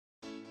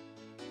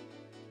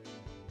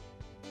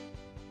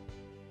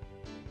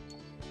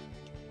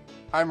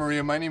Hi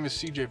Maria, my name is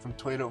CJ from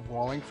Toyota of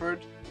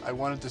Wallingford. I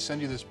wanted to send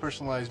you this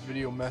personalized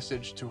video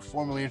message to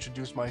formally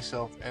introduce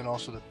myself and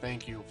also to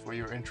thank you for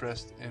your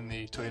interest in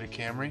the Toyota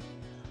Camry.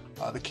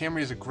 The Camry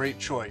is a great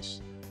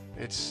choice.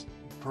 It's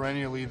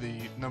perennially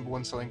the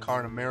 #1 selling car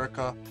in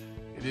America.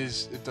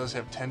 It does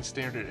have 10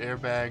 standard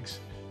airbags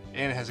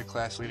and it has a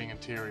class-leading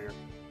interior.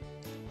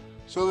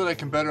 So that I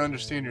can better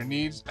understand your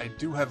needs, I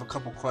do have a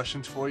couple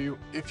questions for you.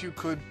 If you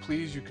could,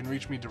 please, you can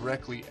reach me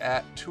directly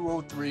at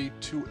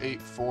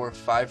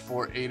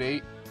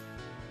 203-284-5488.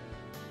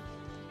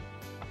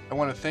 I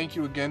want to thank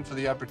you again for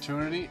the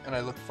opportunity, and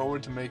I look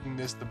forward to making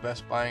this the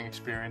best buying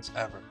experience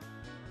ever.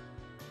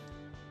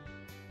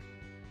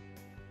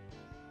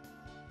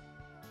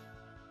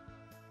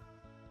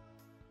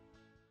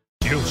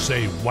 You'll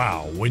say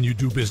wow when you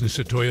do business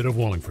at Toyota of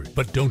Wallingford.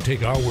 But don't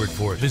take our word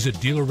for it. Visit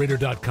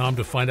DealerRater.com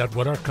to find out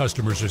what our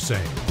customers are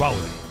saying.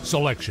 Quality,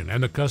 selection,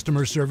 and the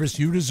customer service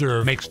you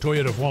deserve makes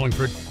Toyota of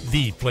Wallingford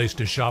the place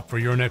to shop for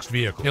your next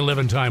vehicle.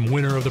 11-time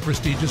winner of the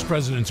prestigious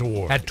President's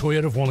Award. At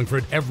Toyota of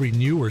Wallingford, every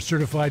new or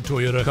certified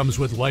Toyota comes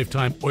with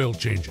lifetime oil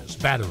changes,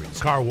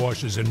 batteries, car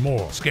washes, and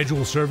more.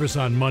 Schedule service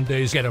on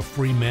Mondays. Get a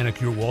free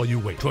manicure while you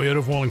wait. Toyota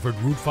of Wallingford,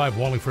 Route 5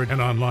 Wallingford,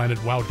 and online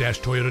at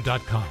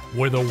wow-toyota.com,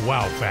 where the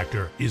wow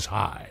factor is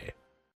high.